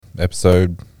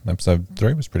episode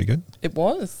 3 was pretty good. It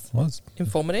was.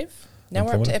 Informative. Now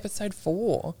we're up to episode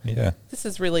 4. Yeah. This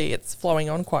is really, it's flowing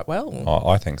on quite well.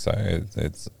 I think so.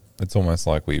 It's almost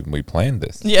like we planned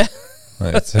this. Yeah.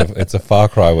 It's a far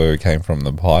cry where we came from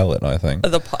the pilot, I think.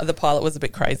 The pilot was a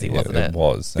bit crazy, wasn't it? It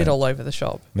was. A bit all over the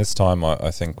shop. This time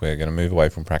I think we're going to move away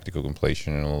from practical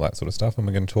completion and all that sort of stuff, and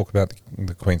we're going to talk about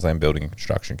the Queensland Building and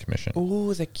Construction Commission.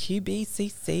 Ooh, the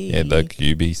QBCC. Yeah, the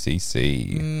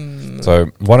QBCC.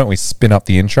 So why don't we spin up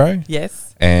the intro? Yes.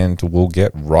 And we'll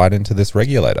get right into this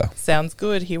regulator. Sounds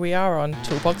good. Here we are on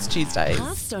Toolbox Tuesdays.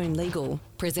 Hearthstone Legal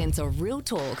presents a real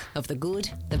talk of the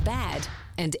good, the bad,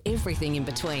 and everything in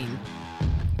between.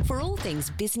 For all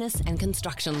things business and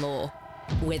construction law,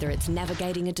 whether it's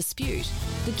navigating a dispute,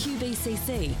 the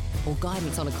QBCC, or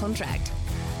guidance on a contract,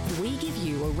 we give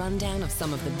you a rundown of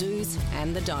some of the do's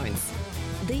and the don'ts.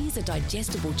 These are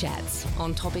digestible chats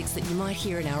on topics that you might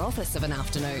hear in our office of an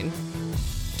afternoon.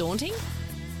 Daunting?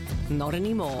 Not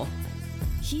anymore.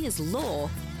 Here's law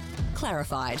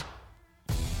clarified.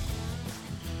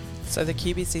 So the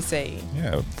QBCC.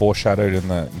 Yeah, foreshadowed in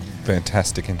that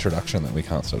fantastic introduction that we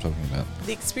can't stop talking about.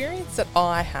 The experience that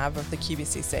I have of the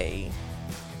QBCC,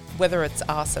 whether it's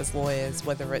us as lawyers,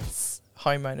 whether it's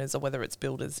homeowners or whether it's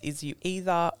builders, is you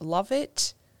either love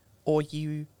it or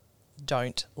you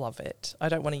don't love it. I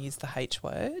don't want to use the H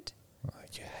word. Oh,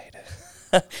 you hate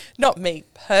it. Not me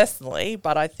personally,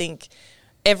 but I think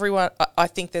I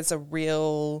think there's a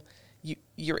real,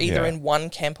 you're either in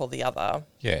one camp or the other.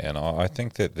 Yeah, and I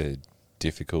think that the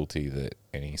difficulty that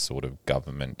any sort of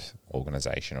government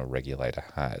organisation or regulator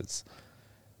has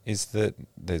is that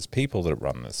there's people that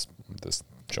run this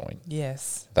joint.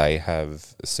 Yes. They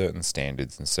have certain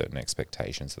standards and certain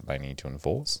expectations that they need to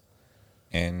enforce,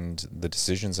 and the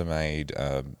decisions are made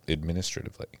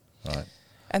administratively, right?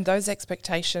 And those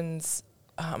expectations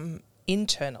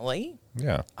internally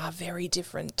are very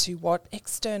different to what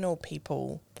external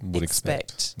people would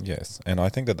expect. Yes, and I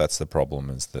think that that's the problem,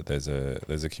 is that there's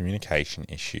a communication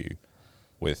issue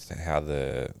with how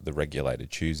the regulator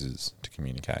chooses to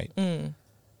communicate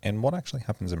and what actually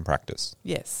happens in practice.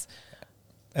 Yes.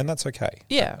 And that's okay.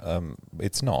 Yeah.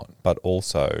 It's not, but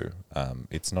also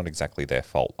it's not exactly their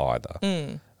fault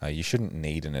either. You shouldn't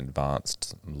need an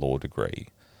advanced law degree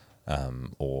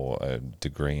or a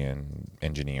degree in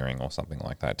engineering or something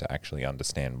like that to actually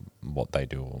understand what they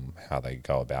do and how they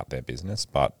go about their business.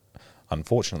 But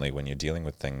unfortunately, when you're dealing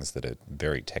with things that are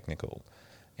very technical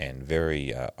and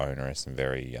very onerous and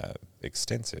very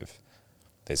extensive,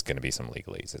 there's going to be some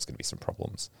legalese, there's going to be some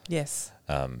problems. Yes.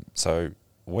 So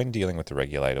when dealing with the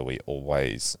regulator, we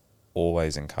always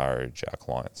encourage our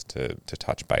clients to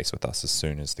touch base with us as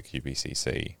soon as the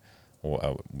QBCC,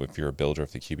 or if you're a builder,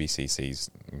 if the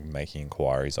QBCC's making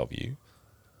inquiries of you,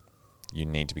 you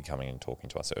need to be coming and talking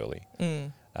to us early.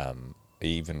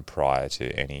 Even prior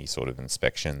to any sort of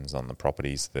inspections on the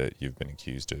properties that you've been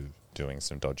accused of doing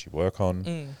some dodgy work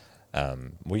on.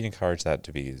 We encourage that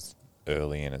to be as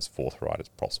early and as forthright as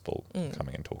possible,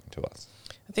 coming and talking to us.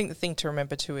 I think the thing to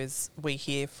remember too is we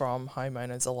hear from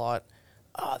homeowners a lot,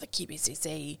 the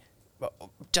QBCC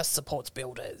just supports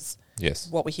builders. Yes.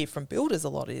 What we hear from builders a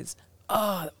lot is,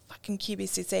 the fucking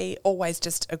QBCC always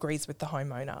just agrees with the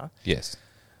homeowner. Yes.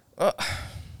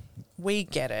 We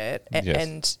get it. Yes.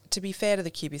 And to be fair to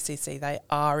the QBCC, they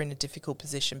are in a difficult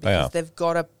position because they've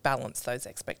got to balance those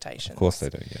expectations. Of course they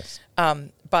do, yes.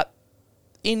 But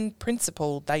in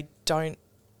principle, they don't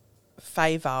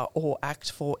favour or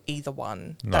act for either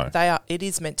one. No. It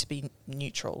is meant to be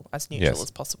neutral as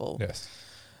possible. Yes.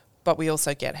 But we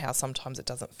also get how sometimes it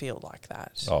doesn't feel like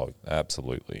that. Oh,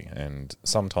 absolutely. And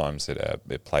sometimes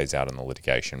it plays out in the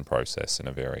litigation process in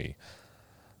a very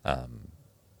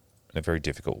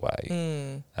difficult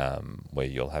way, where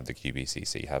you'll have the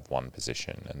QBCC have one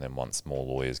position, and then once more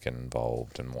lawyers get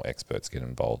involved and more experts get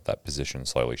involved, that position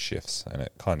slowly shifts, and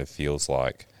it kind of feels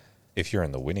like if you're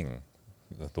in the winning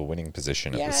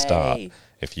position at the start,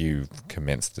 if you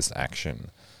commence this action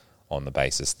on the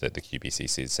basis that the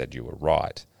QBCC said you were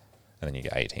right, and then you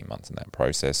get 18 months in that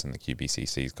process, and the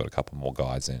QBCC's got a couple more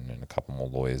guys in and a couple more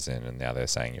lawyers in, and now they're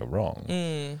saying you're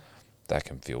wrong. That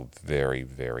can feel very,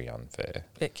 very unfair.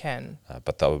 It can.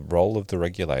 But the role of the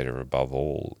regulator, above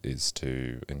all, is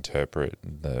to interpret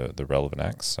the relevant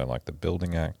acts, so like the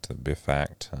Building Act, the BIF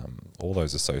Act, all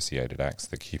those associated acts,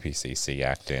 the QPCC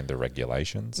Act and the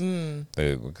regulations.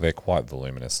 They're quite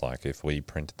voluminous. Like if we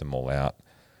printed them all out,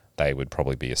 they would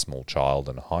probably be a small child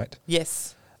in height.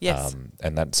 Yes.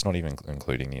 And that's not even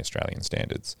including the Australian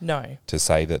standards. No. To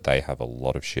say that they have a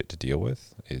lot of shit to deal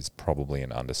with is probably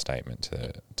an understatement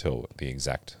to the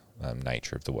exact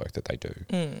nature of the work that they do.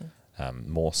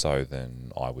 more so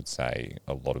than I would say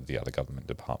a lot of the other government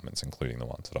departments, including the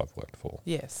ones that I've worked for.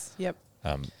 Yes. Yep.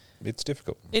 It's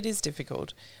difficult. It is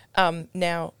difficult.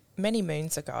 Now, many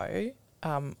moons ago,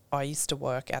 I used to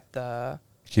work at the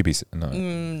QBC,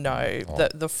 no.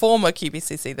 The former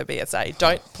QBCC, the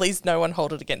BSA. Please, no one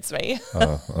hold it against me.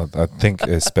 I think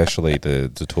especially the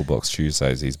Toolbox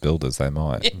Tuesdays, these builders, they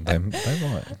might. Yeah. They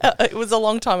might. It was a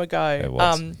long time ago. It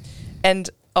was. And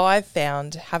I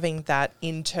found having that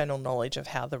internal knowledge of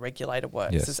how the regulator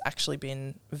works Yes. has actually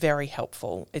been very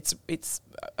helpful. It's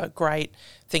a great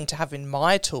thing to have in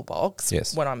my toolbox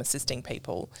Yes. when I'm assisting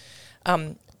people.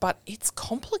 But it's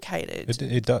complicated.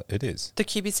 It is. The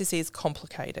QBCC is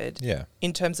complicated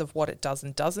in terms of what it does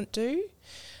and doesn't do,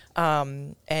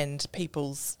 and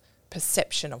people's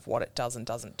perception of what it does and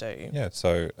doesn't do. Yeah,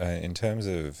 so in terms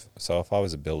of... So if I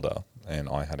was a builder and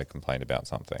I had a complaint about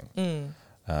something,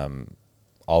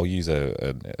 I'll use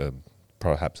a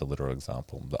perhaps a literal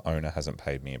example. The owner hasn't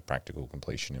paid me a practical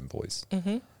completion invoice.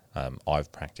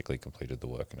 I've practically completed the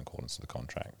work in accordance with the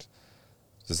contract.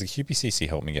 Does the QBCC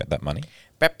help me get that money?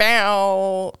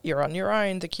 Bow. You're on your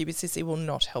own. The QBCC will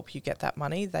not help you get that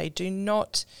money. They do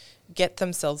not get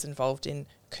themselves involved in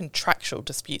contractual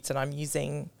disputes, and I'm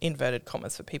using inverted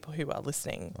commas for people who are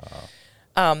listening.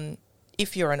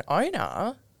 If you're an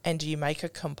owner and you make a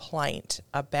complaint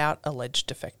about alleged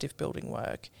defective building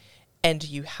work and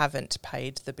you haven't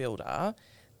paid the builder,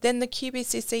 then the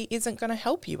QBCC isn't going to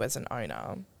help you as an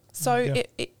owner. So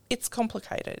it's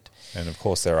complicated. And of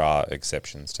course there are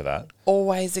exceptions to that.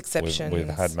 Always exceptions. We've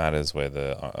had matters where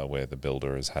the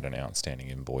builder has had an outstanding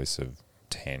invoice of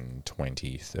 $10,000,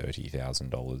 $20,000,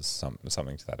 $30,000,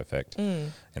 something to that effect.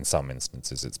 In some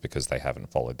instances it's because they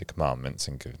haven't followed the commandments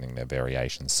and giving their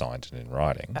variations signed and in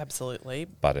writing. Absolutely.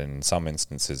 But in some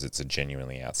instances it's a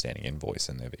genuinely outstanding invoice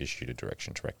and they've issued a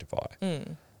direction to rectify.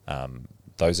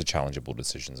 Those are challengeable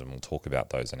decisions, and we'll talk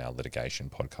about those in our litigation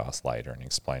podcast later and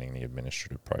explaining the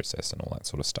administrative process and all that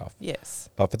sort of stuff. Yes.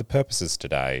 But for the purposes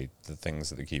today, the things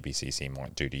that the QBCC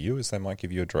might do to you is they might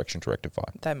give you a direction to rectify.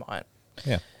 They might.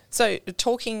 Yeah. So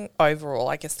talking overall,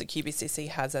 I guess the QBCC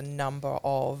has a number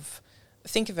of...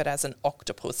 Think of it as an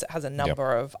octopus. It has a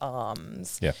number of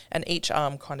arms. Yeah. And each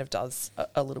arm kind of does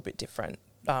a little bit different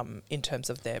in terms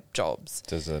of their jobs.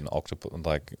 Does an octopus...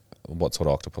 What sort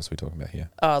of octopus are we talking about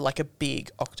here? Like a big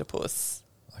octopus.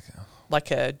 Like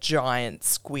a giant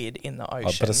squid in the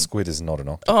ocean. But a squid is not an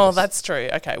octopus. Oh, that's true.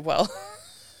 Okay, well...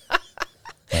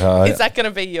 Is that going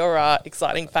to be your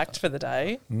exciting fact for the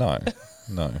day? No.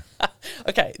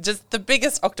 Okay, just the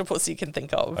biggest octopus you can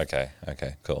think of. Okay,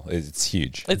 cool. It's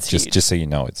huge. It's huge. Huge. Just so you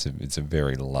know, it's a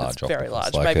very large octopus. Very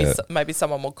large. Like maybe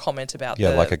someone will comment about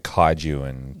like a kaiju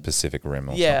in Pacific Rim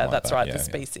or something like that's that. right, the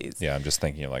species. Yeah, I'm just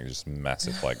thinking of just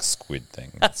massive squid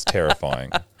thing. It's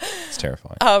terrifying. It's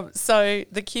terrifying. So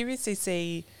the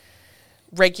QBCC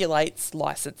regulates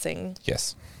licensing.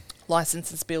 Yes.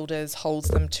 Licenses builders, holds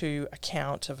them to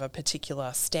account of a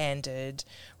particular standard,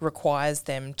 requires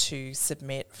them to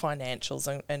submit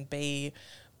financials and be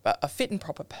a fit and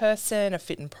proper person, a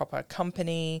fit and proper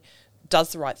company,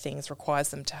 does the right things,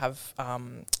 requires them to have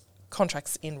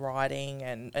contracts in writing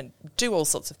and do all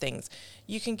sorts of things.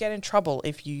 You can get in trouble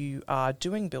if you are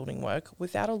doing building work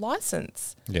without a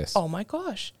license. Yes. Oh my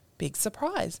gosh, big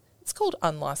surprise. It's called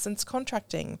unlicensed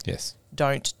contracting. Yes.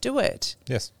 Don't do it.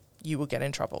 Yes. You will get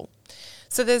in trouble.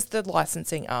 So there's the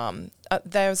licensing arm.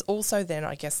 There's also then,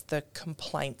 I guess, the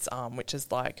complaints arm, which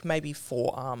is like maybe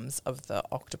 4 arms of the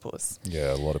octopus.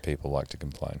 Yeah, a lot of people like to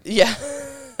complain. Yeah.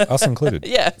 Us included.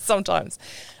 Yeah, sometimes.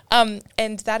 And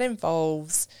that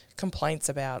involves complaints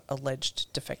about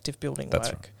alleged defective building work.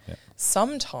 Right. Yeah.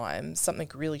 Sometimes something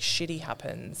really shitty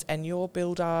happens and your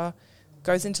builder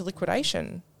goes into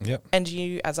liquidation. Yep. And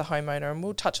you, as a homeowner, and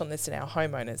we'll touch on this in our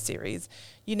homeowners series,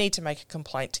 you need to make a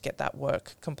complaint to get that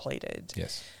work completed.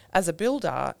 Yes. As a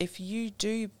builder, if you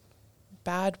do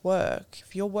bad work,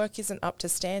 if your work isn't up to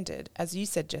standard, as you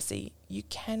said, Jesse, you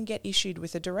can get issued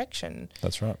with a direction.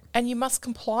 That's right. And you must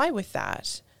comply with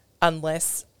that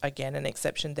unless, again, an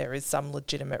exception, there is some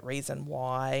legitimate reason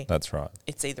why. That's right.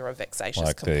 It's either a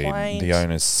vexatious complaint. The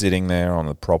owner's sitting there on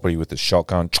the property with the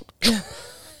shotgun.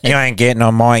 You ain't getting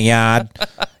on my yard.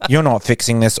 You're not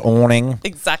fixing this awning.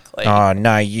 Exactly. Oh,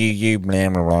 no, you blah,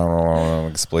 blah, blah,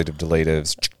 expletive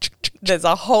deleters. There's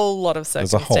a whole lot of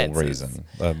circumstances. There's a whole reason.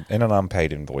 And an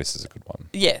unpaid invoice is a good one.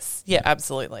 Yes. Yeah,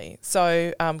 absolutely.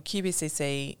 So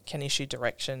QBCC can issue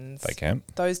directions. They can.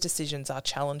 Those decisions are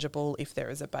challengeable if there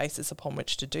is a basis upon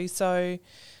which to do so.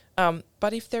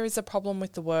 But if there is a problem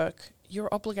with the work, you're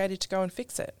obligated to go and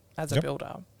fix it as a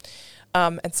builder.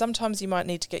 And sometimes you might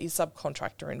need to get your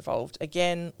subcontractor involved.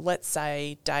 Again, let's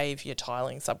say Dave, your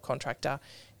tiling subcontractor,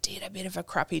 did a bit of a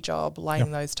crappy job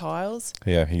laying those tiles.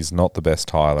 Yeah, he's not the best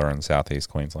tiler in southeast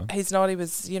Queensland. He's not. He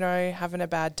was, having a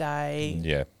bad day.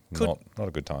 Yeah, not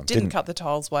a good time. Didn't cut the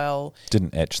tiles well.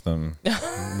 Didn't etch them.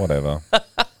 Whatever.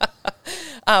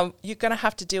 You're going to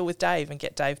have to deal with Dave and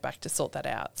get Dave back to sort that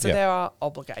out. So there are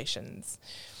obligations.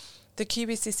 The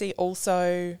QBCC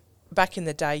also, back in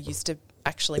the day, used to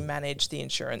actually manage the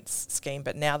insurance scheme,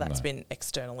 but now that's been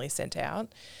externally sent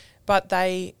out. But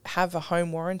they have a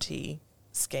home warranty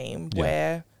scheme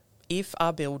where if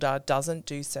our builder doesn't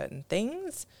do certain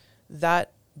things,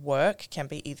 that work can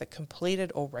be either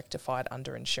completed or rectified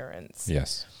under insurance.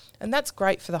 Yes. And that's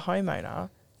great for the homeowner,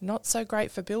 not so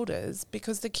great for builders,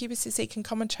 because the QBCC can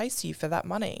come and chase you for that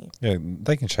money. Yeah,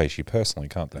 they can chase you personally,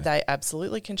 can't they? They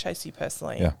absolutely can chase you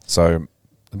personally. Yeah. So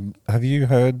have you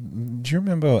heard, do you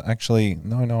remember actually,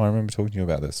 no, I remember talking to you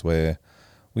about this, where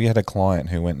we had a client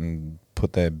who went and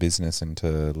put their business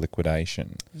into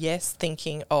liquidation. Yes,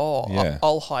 thinking,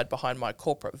 I'll hide behind my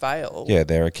corporate veil. Yeah,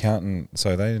 their accountant,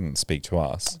 so they didn't speak to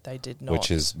us. They did not.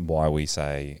 Which is why we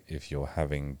say if you're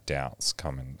having doubts,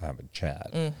 come and have a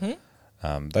chat.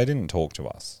 Mm-hmm. They didn't talk to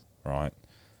us, right?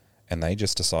 And they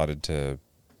just decided to,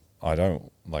 I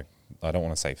don't want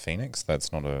to say Phoenix.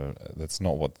 That's not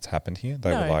what's happened here.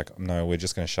 They were like, no, we're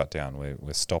just going to shut down.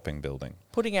 We're stopping building.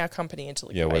 Putting our company into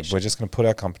liquidation. Yeah, we're just going to put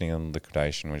our company in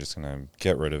liquidation. We're just going to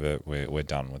get rid of it. We're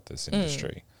done with this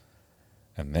industry.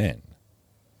 And then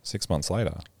 6 months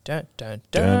later, dun, dun,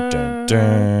 dun, dun.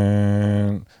 dun,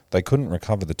 dun, they couldn't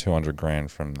recover the $200,000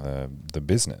 from the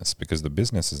business because the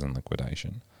business is in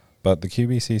liquidation. But the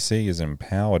QBCC is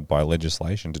empowered by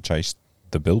legislation to chase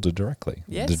the builder directly,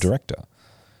 the director.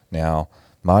 Now,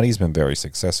 Marty's been very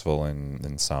successful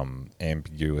in some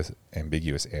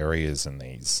ambiguous areas in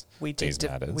these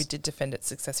matters. We did defend it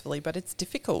successfully, but it's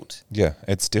difficult. Yeah,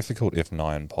 it's difficult if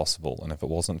nigh impossible. And if it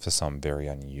wasn't for some very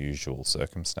unusual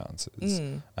circumstances,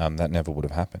 that never would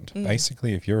have happened.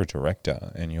 Basically, if you're a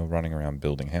director and you're running around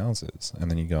building houses and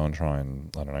then you go and try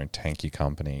and, tank your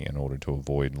company in order to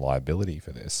avoid liability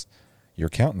for this, your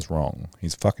accountant's wrong.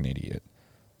 He's a fucking idiot.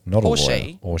 Not a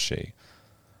lawyer. Or she.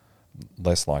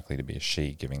 Less likely to be a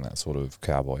she giving that sort of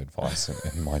cowboy advice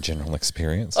in my general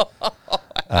experience.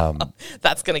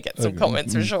 That's going to get some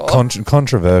comments for sure.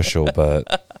 Controversial,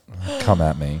 but come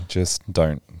at me. Just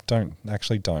don't. Yeah.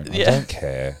 I don't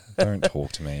care. Don't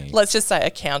talk to me. Let's just say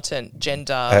accountant,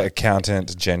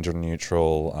 gender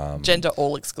neutral. Gender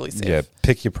all exclusive. Yeah,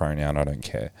 pick your pronoun. I don't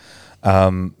care.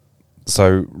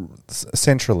 So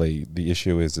centrally, the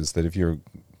issue is that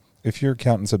if your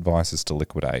accountant's advice is to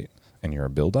liquidate and you're a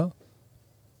builder,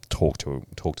 talk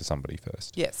to somebody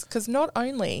first. Yes, because not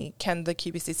only can the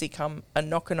QBCC come a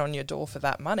knocking on your door for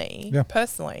that money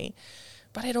personally,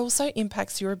 but it also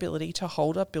impacts your ability to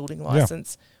hold a building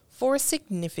license for a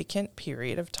significant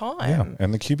period of time. Yeah,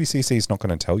 and the QBCC is not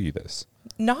going to tell you this.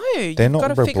 No, you've got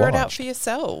to figure it out for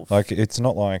yourself. Like it's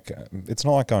not like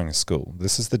going to school.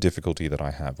 This is the difficulty that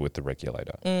I have with the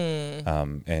regulator.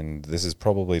 And this is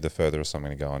probably the furthest I'm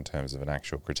going to go in terms of an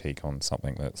actual critique on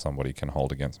something that somebody can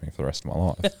hold against me for the rest of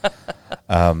my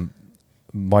life.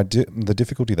 The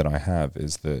difficulty that I have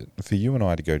is that for you and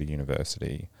I to go to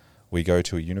university, we go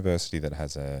to a university that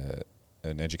has an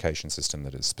education system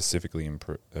that is specifically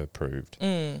approved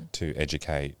to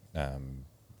educate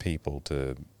people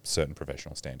to certain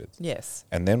professional standards. Yes.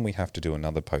 And then we have to do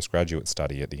another postgraduate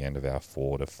study at the end of our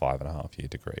 4 to 5.5 year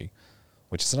degree,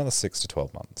 which is another 6 to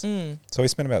 12 months. So we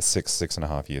spend about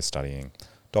 6.5 years studying.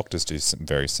 Doctors do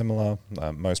very similar.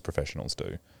 Most professionals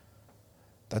do.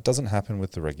 That doesn't happen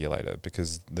with the regulator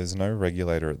because there's no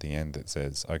regulator at the end that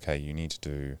says, okay, you need to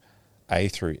do A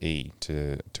through E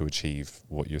to achieve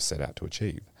what you're set out to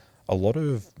achieve. A lot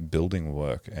of building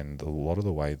work and a lot of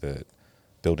the way that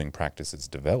building practice is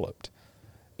developed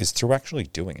is through actually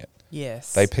doing it.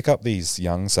 Yes. They pick up these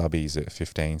young subbies at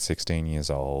 15, 16 years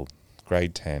old,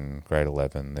 grade 10, grade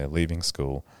 11, they're leaving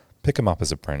school, pick them up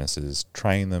as apprentices,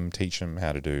 train them, teach them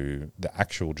how to do the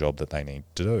actual job that they need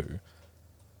to do.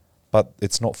 But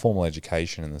it's not formal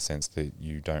education in the sense that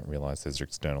you don't realise there's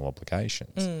external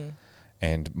obligations.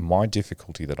 And my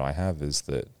difficulty that I have is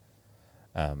that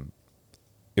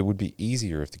it would be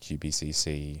easier if the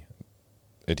QBCC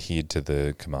adhered to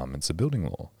the commandments of building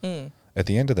law. At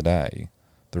the end of the day,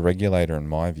 the regulator, in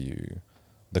my view,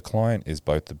 the client is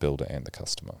both the builder and the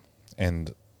customer.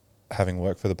 And having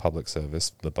worked for the public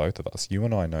service, the both of us, you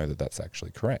and I know that that's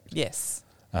actually correct. Yes.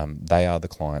 They are the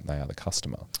client, they are the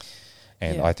customer.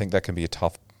 And I think that can be a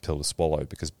tough pill to swallow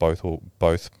because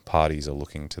both parties are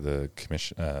looking to the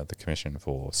commission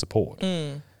for support.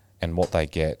 And what they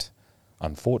get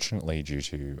unfortunately, due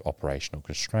to operational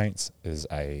constraints, is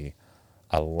a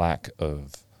lack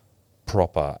of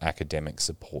proper academic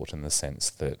support in the sense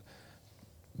that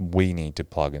we need to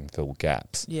plug and fill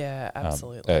gaps. Yeah,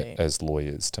 absolutely. As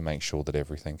lawyers, to make sure that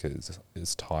everything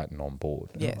is tight and on board.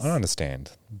 Yes. I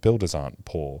understand builders aren't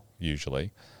poor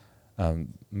usually,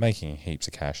 making heaps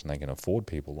of cash, and they can afford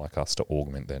people like us to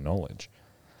augment their knowledge,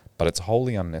 but it's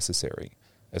wholly unnecessary,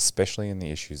 especially in the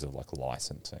issues of like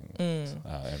licensing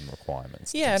and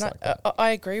requirements. Yeah, and like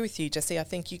I agree with you, Jesse. I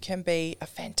think you can be a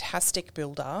fantastic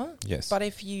builder. Yes. But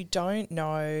if you don't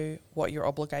know what your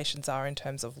obligations are in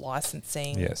terms of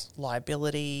licensing, Yes.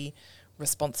 liability,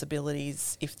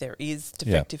 responsibilities, if there is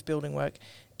defective building work,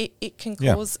 it can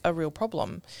cause a real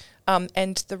problem.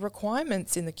 And the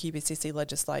requirements in the QBCC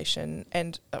legislation,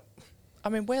 and I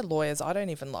mean, we're lawyers. I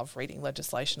don't even love reading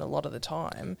legislation a lot of the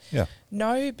time. Yeah.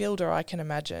 No builder I can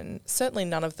imagine, certainly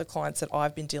none of the clients that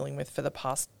I've been dealing with for the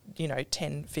past,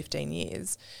 10, 15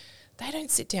 years, they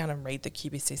don't sit down and read the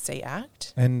QBCC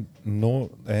Act. And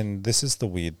this is the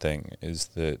weird thing, is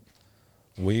that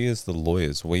we as the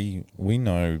lawyers, we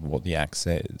know what the Act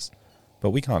says,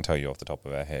 but we can't tell you off the top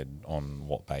of our head on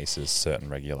what basis certain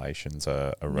regulations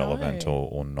are relevant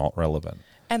or not relevant.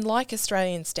 And like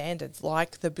Australian standards,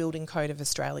 like the Building Code of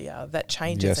Australia, that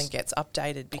changes and gets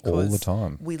updated because all the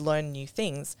time. We learn new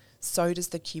things, so does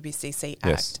the QBCC Act,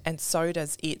 Yes. and so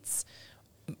does its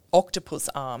octopus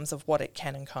arms of what it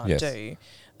can and can't do.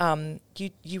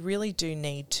 You really do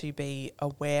need to be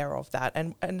aware of that,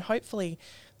 and hopefully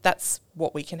that's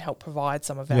what we can help provide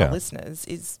some of our listeners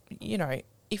is,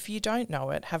 if you don't know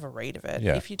it, have a read of it.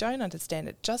 Yeah. If you don't understand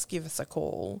it, just give us a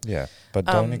call. Yeah, but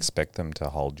don't expect them to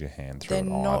hold your hand through it either.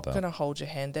 They're not going to hold your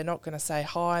hand. They're not going to say,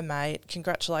 "Hi, mate,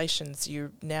 congratulations,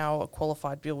 you're now a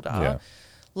qualified builder. Yeah.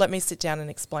 Let me sit down and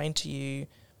explain to you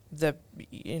the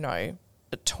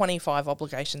 25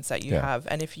 obligations that you have.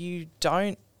 And if you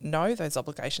don't know those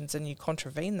obligations and you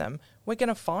contravene them, we're going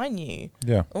to fine you."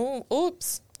 Yeah. Oh,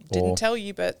 oops. Didn't tell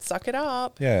you, but suck it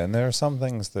up. Yeah, and there are some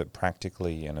things that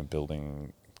practically in a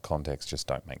building context just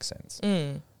don't make sense.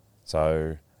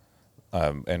 So,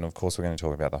 and of course we're going to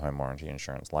talk about the home warranty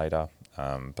insurance later,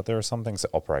 but there are some things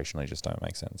that operationally just don't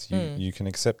make sense. You can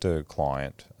accept a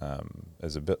client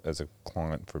as a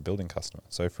client for a building customer.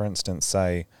 So for instance,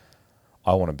 say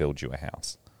I want to build you a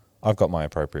house. I've got my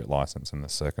appropriate license in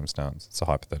this circumstance. It's a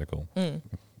hypothetical,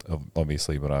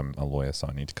 obviously, but I'm a lawyer, so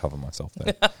I need to cover myself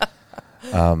there.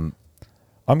 I'm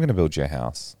going to build you a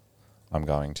house. I'm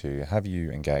going to have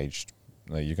you engaged.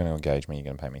 You're going to engage me. You're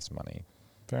going to pay me some money.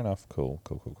 Fair enough. Cool.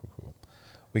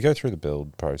 We go through the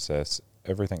build process.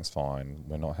 Everything's fine.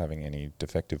 We're not having any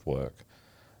defective work.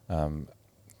 A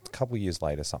couple of years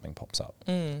later, something pops up.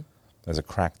 There's a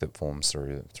crack that forms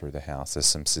through the house. There's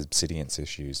some subsidence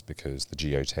issues because the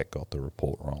geotech got the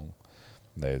report wrong.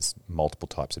 There's multiple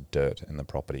types of dirt in the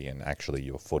property, and actually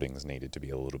your footings needed to be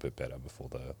a little bit better before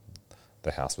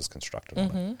the house was constructed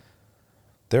on it.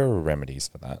 There are remedies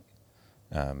for that.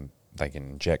 They can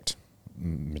inject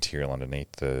material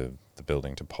underneath the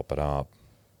building to pop it up.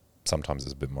 Sometimes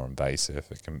it's a bit more invasive.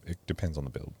 It depends on the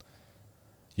build.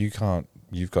 You've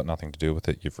got nothing to do with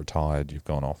it. You've retired. You've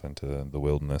gone off into the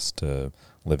wilderness to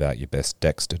live out your best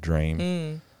Dexter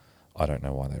dream. I don't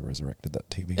know why they resurrected that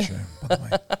TV show, by the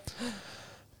way.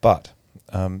 But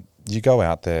you go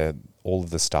out there, all of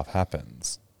this stuff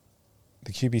happens.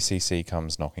 The QBCC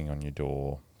comes knocking on your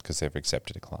door because they've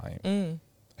accepted a claim.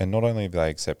 And not only have they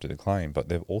accepted a claim, but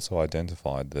they've also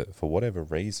identified that for whatever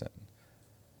reason,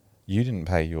 you didn't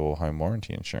pay your home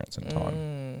warranty insurance in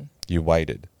time. You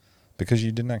waited because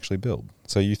you didn't actually build.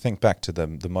 So you think back to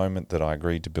the moment that I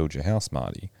agreed to build your house,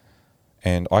 Marty,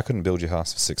 and I couldn't build your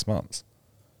house for 6 months.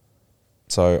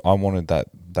 So I wanted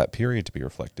that period to be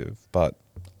reflective, but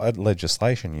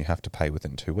legislation, you have to pay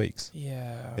within 2 weeks.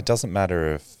 Yeah. It doesn't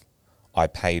matter if I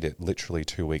paid it literally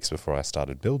 2 weeks before I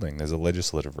started building. There's a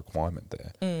legislative requirement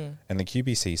there. And the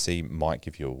QBCC might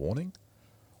give you a warning,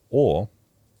 or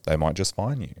they might just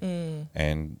fine you.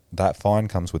 And that fine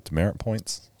comes with demerit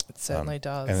points. It certainly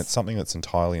does. And it's something that's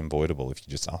entirely avoidable if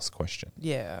you just ask a question.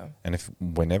 Yeah. And if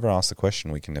we're never asked the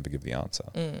question, we can never give the answer.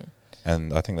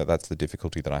 And I think that's the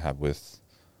difficulty that I have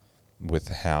with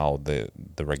how the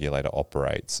regulator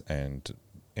operates, and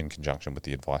in conjunction with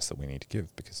the advice that we need to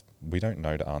give, because we don't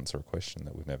know to answer a question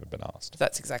that we've never been asked.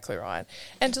 That's exactly right.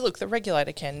 And to look, the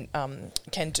regulator can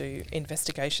do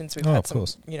investigations. We've had some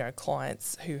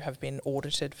clients who have been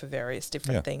audited for various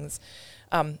different things.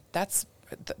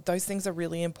 Those things are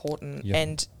really important. Yeah.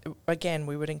 And again,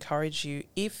 we would encourage you,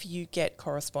 if you get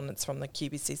correspondence from the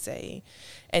QBCC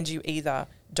and you either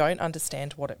don't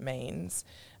understand what it means,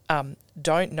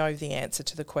 don't know the answer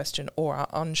to the question or are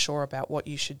unsure about what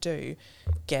you should do,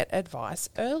 get advice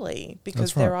early,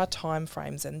 because there are time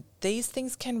frames, and these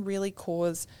things can really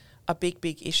cause a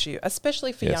big issue,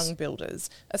 especially for young builders,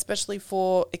 especially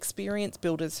for experienced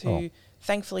builders who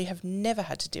thankfully have never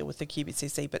had to deal with the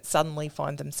QBCC but suddenly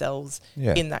find themselves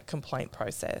in that complaint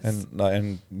process.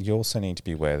 And you also need to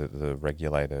be aware that the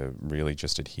regulator really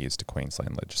just adheres to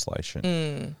Queensland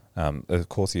legislation. Of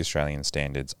course, the Australian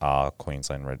standards are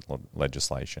Queensland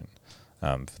legislation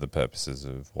for the purposes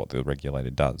of what the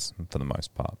regulator does for the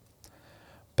most part.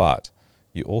 But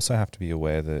you also have to be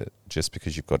aware that just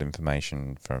because you've got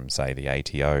information from, say, the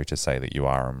ATO to say that you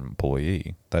are an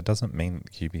employee, that doesn't mean that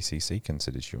the QBCC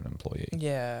considers you an employee.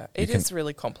 Yeah, it is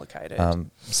really complicated.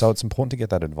 So it's important to get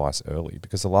that advice early,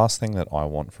 because the last thing that I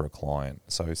want for a client,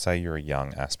 so say you're a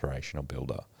young aspirational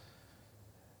builder,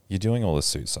 you're doing all the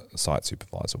site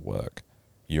supervisor work,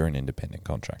 you're an independent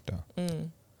contractor.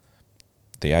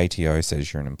 The ATO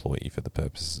says you're an employee for the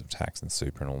purposes of tax and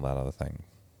super and all that other thing.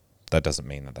 That doesn't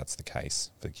mean that that's the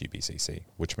case for QBCC,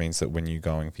 which means that when you're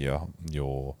going for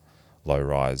your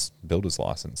low-rise builder's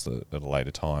license at a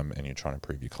later time and you're trying to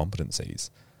prove your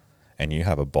competencies, and you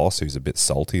have a boss who's a bit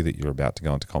salty that you're about to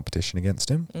go into competition against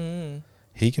him,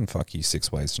 he can fuck you 6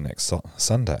 ways to next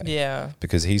Sunday. Yeah.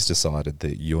 Because he's decided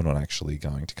that you're not actually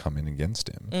going to come in against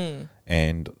him.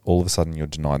 And all of a sudden you're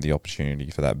denied the opportunity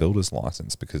for that builder's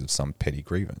license because of some petty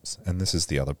grievance. And this is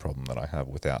the other problem that I have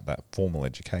without that formal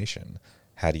education.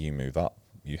 How do you move up?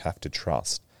 You have to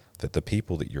trust that the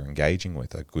people that you're engaging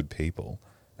with are good people,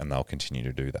 and they'll continue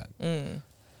to do that.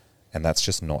 And that's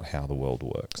just not how the world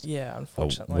works. Yeah,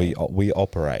 unfortunately. We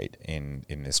operate in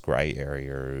this grey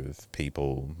area of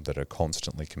people that are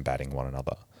constantly combating one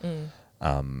another.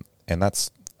 And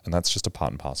that's just a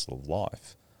part and parcel of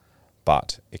life.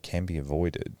 But it can be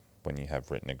avoided when you have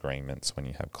written agreements, when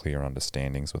you have clear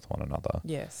understandings with one another.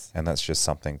 Yes. And that's just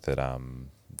something that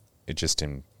it just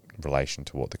in relation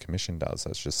to what the Commission does,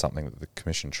 that's just something that the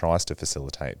Commission tries to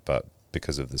facilitate, but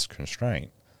because of this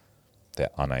constraint, they're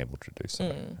unable to do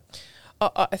so.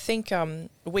 I think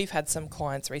we've had some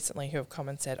clients recently who have come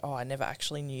and said, I never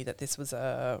actually knew that this was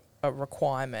a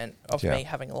requirement of me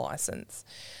having a licence.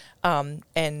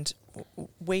 And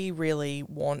we really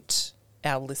want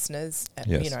our listeners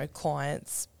and,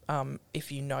 clients,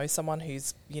 if you know someone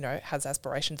who's, has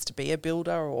aspirations to be a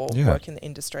builder or work in the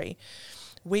industry,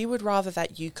 we would rather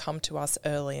that you come to us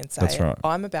early and say,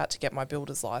 I'm about to get my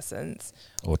builder's license.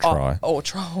 Or try. Or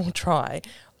try.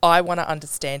 I want to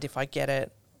understand if I get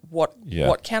it, what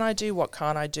can I do, what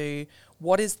can't I do,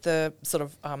 what is the sort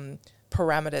of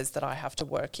parameters that I have to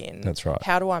work in. That's right.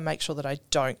 How do I make sure that I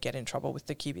don't get in trouble with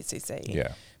the QBCC?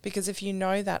 Yeah. Because if you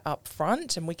know that up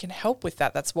front, and we can help with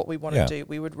that, that's what we want to do.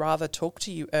 We would rather talk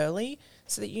to you early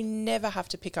so that you never have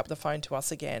to pick up the phone to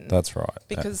us again. That's right.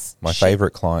 Because my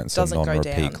favourite clients are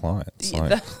non-repeat clients.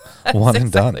 That's one and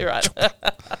exactly done. Right.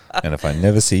 And if I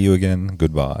never see you again,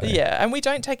 goodbye. Yeah, and we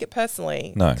don't take it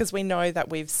personally. No. Because we know that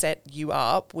we've set you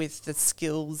up with the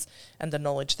skills and the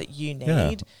knowledge that you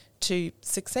need to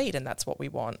succeed, and that's what we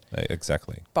want.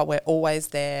 Exactly. But we're always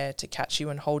there to catch you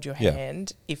and hold your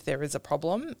hand if there is a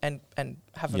problem and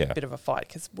have a bit of a fight,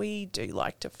 because we do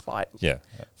like to fight. Yeah.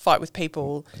 Fight with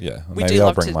people. Yeah. We Maybe do I'll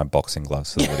love bring my boxing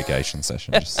gloves to the litigation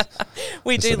session.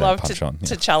 We do love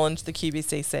to challenge the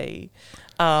QBCC,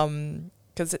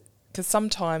 because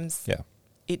sometimes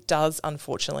it does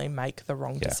unfortunately make the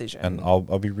wrong decision. And I'll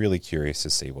be really curious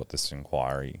to see what this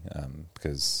inquiry,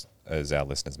 because as our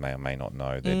listeners may or may not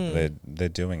know, they're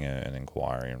doing an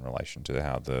inquiry in relation to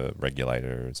how the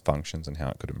regulator functions and how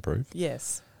it could improve.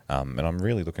 Yes. And I'm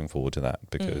really looking forward to that,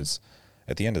 because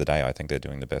at the end of the day, I think they're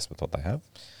doing the best with what they have.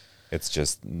 It's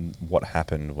just what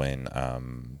happened when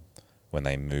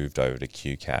they moved over to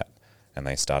QCAT and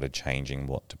they started changing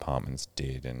what departments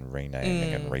did and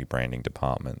renaming and rebranding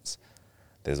departments.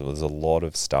 There was a lot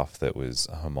of stuff that was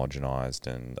homogenized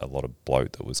and a lot of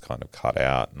bloat that was kind of cut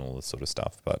out and all this sort of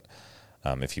stuff. But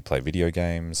if you play video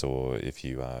games, or if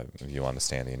you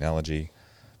understand the analogy,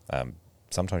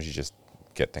 sometimes you just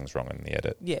get things wrong in the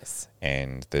edit. Yes.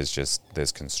 And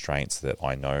there's constraints that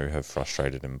I know have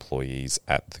frustrated employees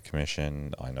at the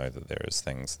Commission. I know that there is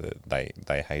things that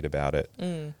they hate about it.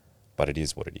 But it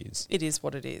is what it is. It is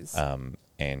what it is.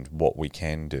 And what we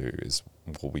can do is,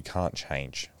 we can't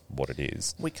change what it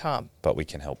is. We can't. But we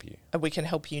can help you. And we can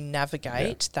help you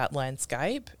navigate that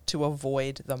landscape to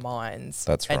avoid the mines.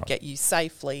 That's right. And get you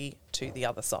safely to the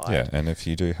other side. Yeah, and if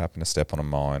you do happen to step on a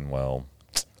mine, well,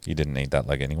 you didn't need that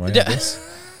leg anyway,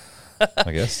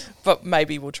 I guess. But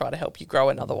maybe we'll try to help you grow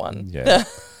another one. Yeah.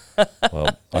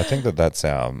 Well, I think that's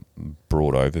our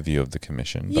broad overview of the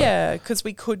Commission. Yeah, because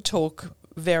we could talk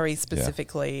very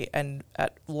specifically and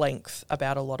at length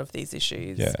about a lot of these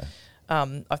issues. Yeah.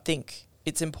 I think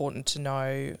it's important to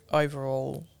know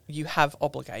overall you have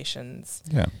obligations.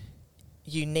 Yeah.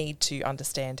 You need to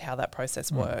understand how that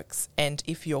process works. And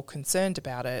if you're concerned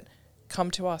about it,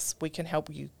 come to us. We can help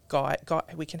you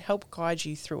we can help guide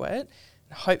you through it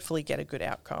and hopefully get a good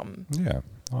outcome. Yeah,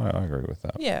 I agree with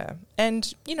that. Yeah.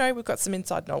 And, you know, we've got some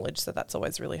inside knowledge, so that's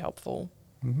always really helpful.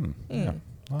 Yeah.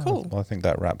 Cool. Well, I think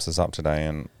that wraps us up today.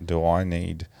 And do I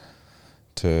need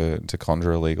to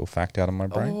conjure a legal fact out of my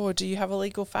brain? Oh, do you have a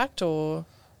legal fact or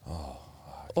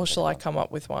shall I come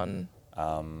up with one?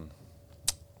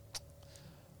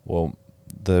 Well,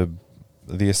 the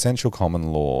essential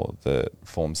common law that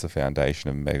forms the foundation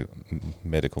of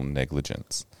medical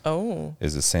negligence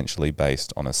is essentially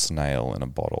based on a snail in a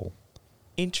bottle.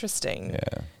 Interesting.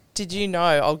 Yeah. Did you know,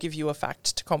 I'll give you a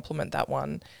fact to complement that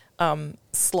one,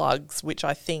 slugs, which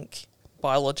I think,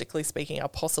 biologically speaking, are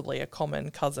possibly a common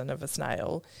cousin of a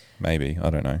snail. Maybe, I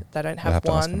don't know. They don't have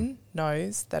one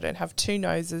nose, they don't have two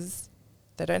noses,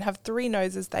 they don't have three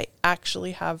noses, they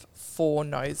actually have 4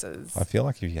 noses. I feel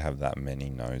like if you have that many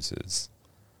noses,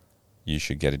 you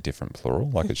should get a different plural,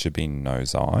 like it should be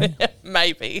nose-eye.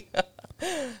 Maybe.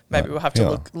 Maybe we'll have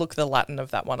to look the Latin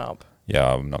of that one up.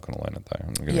 Yeah, I'm not going to learn it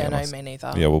though. No, me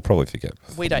neither. Yeah, we'll probably forget.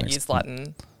 We don't use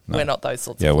Latin. No. We're not those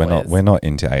sorts of lawyers. we're not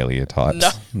into alien types. No,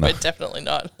 we're definitely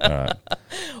not. All right.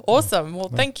 Awesome. Well,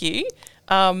 thank you.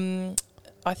 I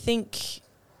think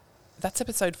that's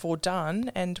episode 4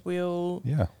 done, and we'll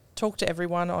talk to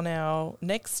everyone on our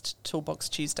next Toolbox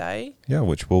Tuesday. Yeah,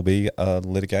 which will be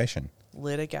litigation.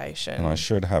 And I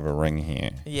should have a ring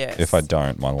here. Yes. If I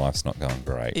don't, my life's not going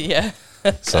great. Yeah.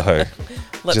 So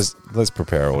let's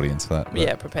prepare our audience for that.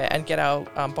 Yeah, prepare and get our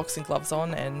boxing gloves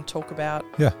on and talk about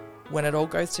when it all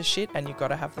goes to shit and you've got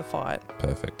to have the fight.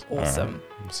 Perfect. Awesome.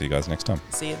 Right. See you guys next time.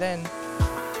 See you then.